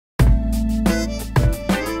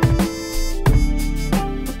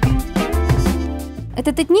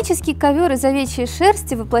Этот этнический ковер из овечьей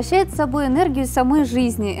шерсти воплощает собой энергию самой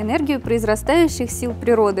жизни, энергию произрастающих сил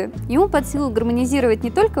природы. Ему под силу гармонизировать не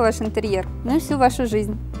только ваш интерьер, но и всю вашу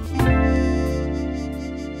жизнь.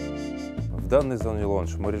 В данной зоне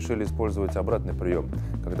лонж мы решили использовать обратный прием,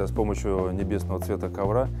 когда с помощью небесного цвета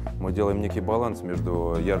ковра мы делаем некий баланс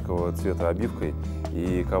между яркого цвета обивкой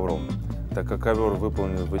и ковром. Так как ковер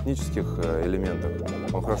выполнен в этнических элементах,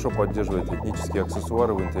 он хорошо поддерживает этнические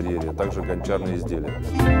аксессуары в интерьере, а также гончарные изделия.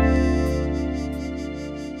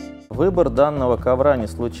 Выбор данного ковра не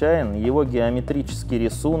случайен, его геометрический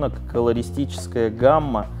рисунок, колористическая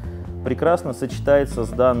гамма прекрасно сочетается с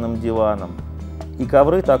данным диваном. И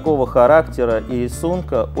ковры такого характера и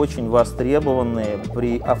рисунка очень востребованные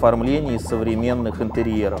при оформлении современных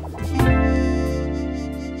интерьеров.